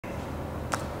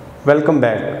Welcome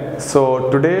back.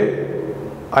 So today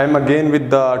I am again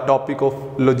with the topic of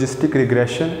logistic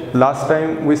regression. Last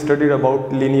time we studied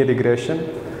about linear regression.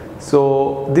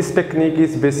 So this technique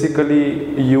is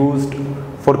basically used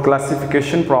for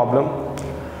classification problem.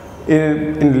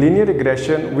 In linear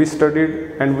regression we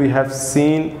studied and we have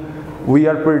seen we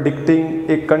are predicting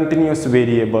a continuous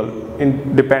variable,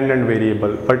 independent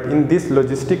variable. But in this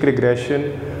logistic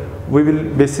regression we will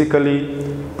basically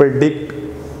predict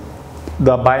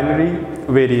the binary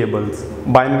variables,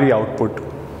 binary output.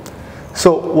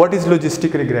 So what is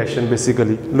logistic regression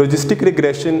basically? Logistic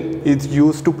regression is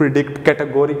used to predict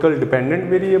categorical dependent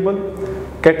variable.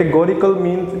 Categorical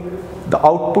means the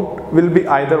output will be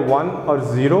either 1 or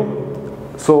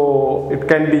 0. So it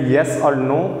can be yes or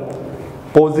no,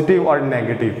 positive or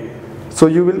negative. So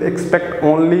you will expect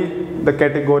only the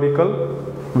categorical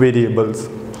variables.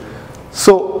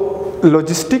 So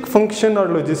logistic function or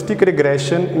logistic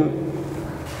regression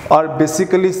are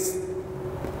basically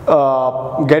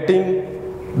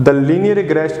getting the linear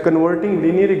regression, converting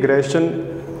linear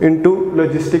regression into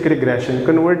logistic regression,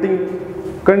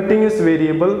 converting continuous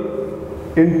variable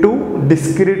into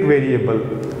discrete variable.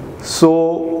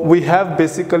 So we have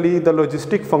basically the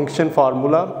logistic function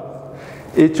formula: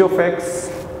 h of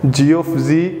x g of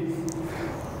z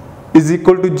is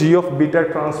equal to g of beta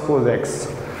transpose x.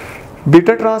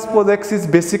 Beta transpose x is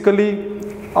basically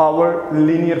our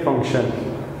linear function.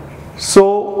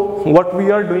 So what we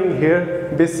are doing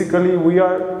here, basically we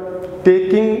are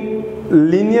taking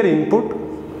linear input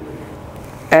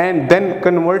and then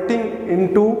converting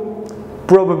into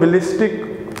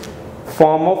probabilistic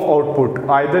form of output,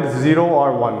 either 0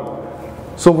 or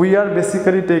 1. So we are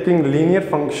basically taking linear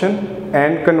function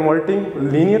and converting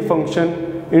linear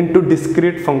function into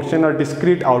discrete function or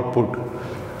discrete output.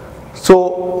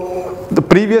 So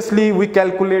previously we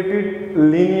calculated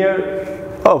linear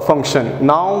function.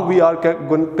 Now we are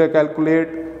going to calculate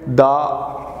the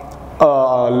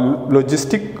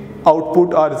logistic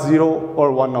output or 0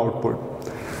 or 1 output.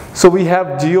 So we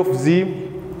have g of z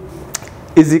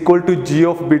is equal to g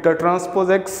of beta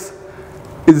transpose x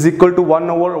is equal to 1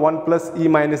 over 1 plus e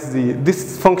minus z.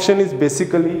 This function is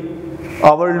basically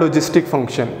our logistic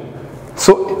function.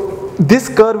 So this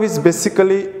curve is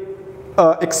basically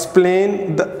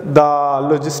explain the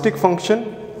logistic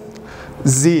function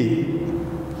z.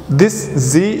 This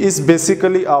z is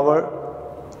basically our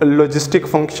logistic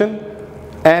function,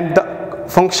 and the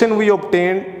function we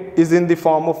obtained is in the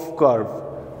form of curve,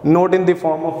 not in the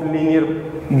form of linear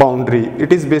boundary.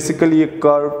 It is basically a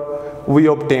curve we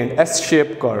obtained,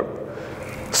 S-shaped curve.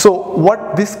 So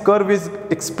what this curve is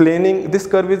explaining,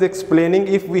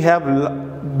 if we have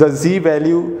the z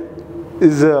value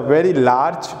is very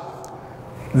large,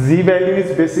 z value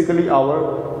is basically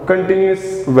our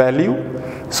continuous value.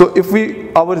 So if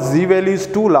our z value is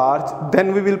too large,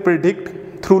 then we will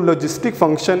predict through logistic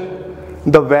function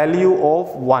the value of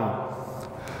 1.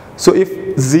 So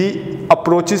if z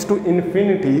approaches to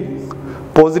infinity,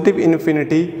 positive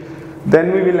infinity,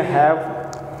 then we will have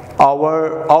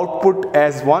our output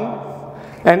as 1,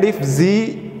 and if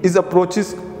z is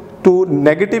approaches to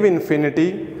negative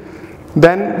infinity,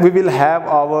 then we will have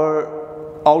our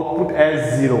output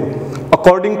as 0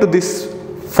 according to this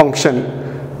function,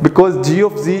 because g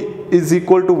of z is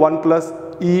equal to 1 plus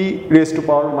e raised to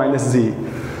power minus z.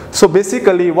 So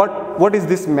basically what is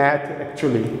this math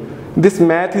actually? This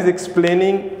math is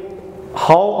explaining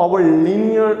how our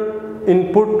linear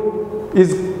input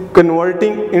is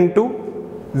converting into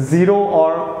 0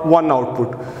 or 1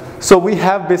 output. So we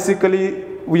have basically,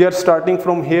 we are starting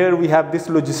from here, we have this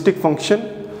logistic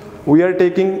function. We are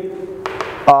taking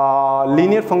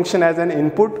linear function as an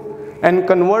input and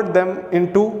convert them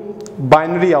into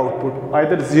binary output,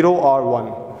 either 0 or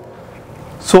 1.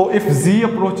 So if z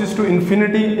approaches to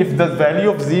infinity, if the value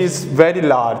of z is very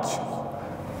large,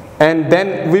 and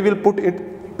then we will put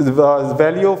it the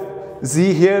value of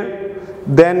z here,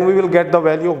 then we will get the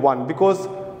value of 1, because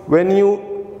when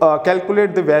you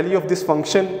calculate the value of this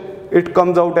function, it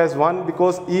comes out as 1,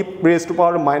 because e raised to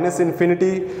power minus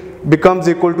infinity becomes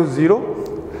equal to 0,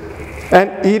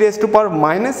 and e raised to power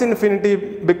minus infinity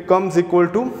becomes equal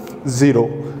to 0.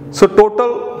 So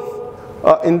total,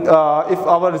 if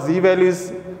our z value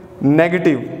is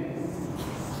negative,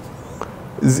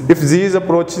 if z is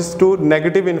approaches to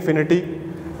negative infinity,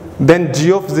 then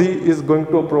g of z is going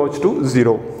to approach to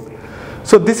 0.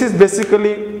 So this is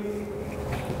basically,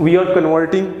 we are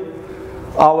converting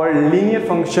our linear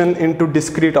function into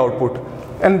discrete output.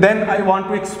 And then I want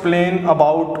to explain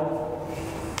about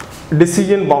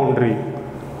decision boundary,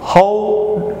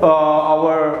 how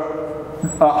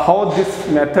how this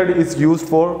method is used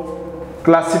for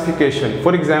classification.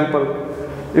 For example,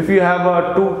 if you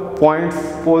have 2 points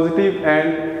positive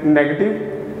and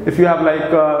negative, if you have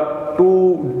like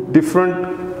 2 different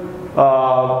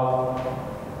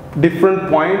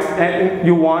points and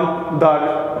you want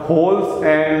the holes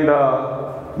and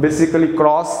basically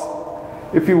cross,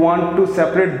 if you want to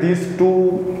separate these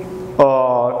 2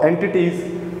 entities,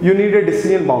 you need a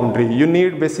decision boundary. You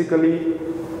need basically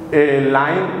a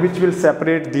line which will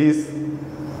separate these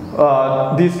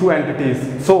 2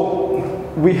 entities. So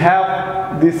we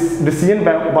have this decision,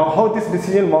 how this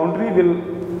decision boundary will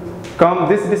come.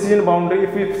 This decision boundary,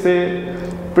 if we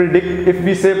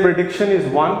say prediction is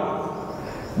 1,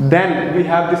 then we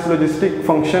have this logistic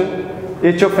function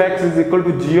h of x is equal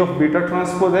to g of beta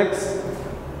transpose x.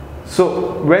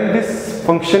 So when this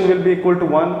function will be equal to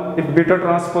 1, if beta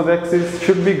transpose x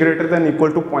should be greater than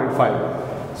equal to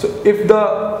 0.5. So if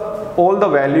all the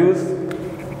values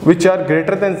which are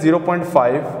greater than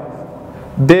 0.5,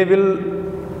 they will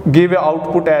give a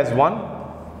output as 1.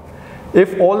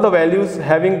 If all the values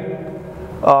having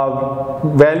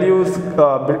values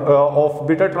of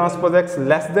beta transpose x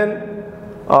less than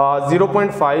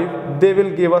 0.5, they will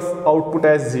give us output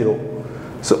as 0.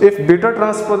 So if beta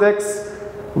transpose x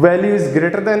value is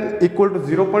greater than equal to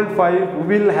 0.5,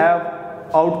 we will have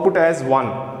output as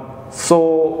 1.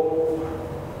 So,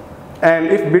 and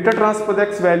if beta transpose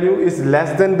x value is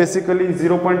less than basically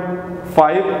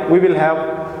 0.5, we will have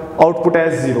output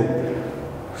as 0.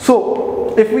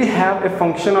 So if we have a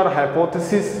function or a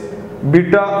hypothesis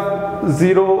beta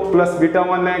 0 plus beta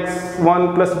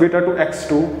 1x1 plus beta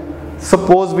 2x2,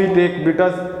 suppose we take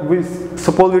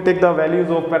the values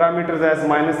of parameters as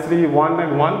 -3, 1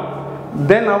 and 1,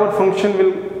 then our function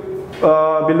will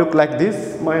look like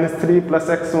this: -3 plus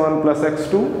x1 plus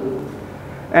x2,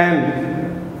 and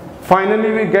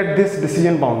finally we get this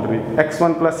decision boundary,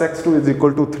 x1 plus x2 is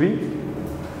equal to 3.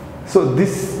 So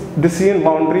this decision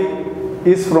boundary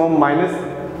is from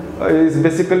is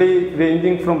basically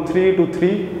ranging from 3 to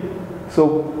 3.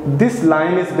 So this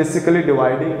line is basically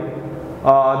dividing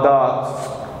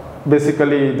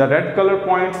the red color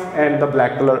points and the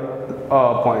black color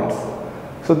points.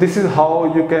 So this is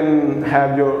how you can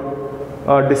have your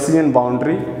decision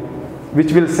boundary,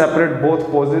 which will separate both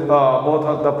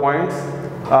of the points.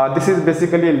 This is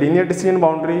basically a linear decision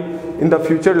boundary. In the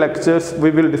future lectures, we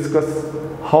will discuss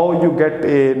how you get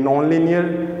a non-linear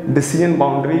decision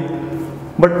boundary.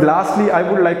 But lastly, I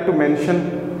would like to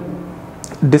mention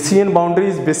decision boundary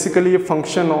is basically a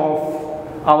function of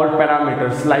our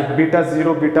parameters like beta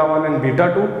 0, beta 1 and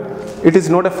beta 2. It is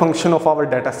not a function of our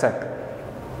data set.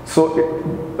 So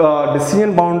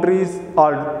decision boundaries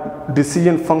or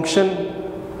decision function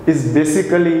is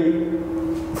basically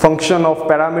function of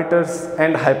parameters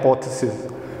and hypothesis.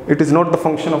 It is not the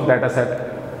function of data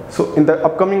set. So in the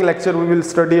upcoming lecture we will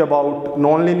study about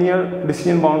non-linear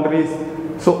decision boundaries.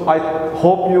 So I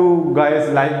hope you guys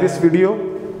like this video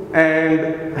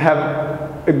and have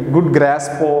a good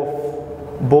grasp of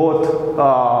both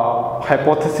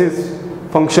hypothesis,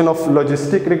 function of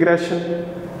logistic regression,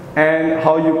 and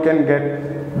how you can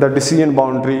get the decision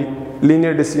boundary,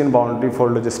 linear decision boundary for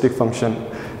logistic function.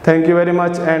 Thank you very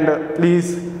much, and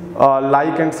please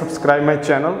like and subscribe my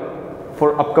channel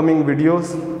for upcoming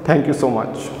videos. Thank you so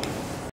much.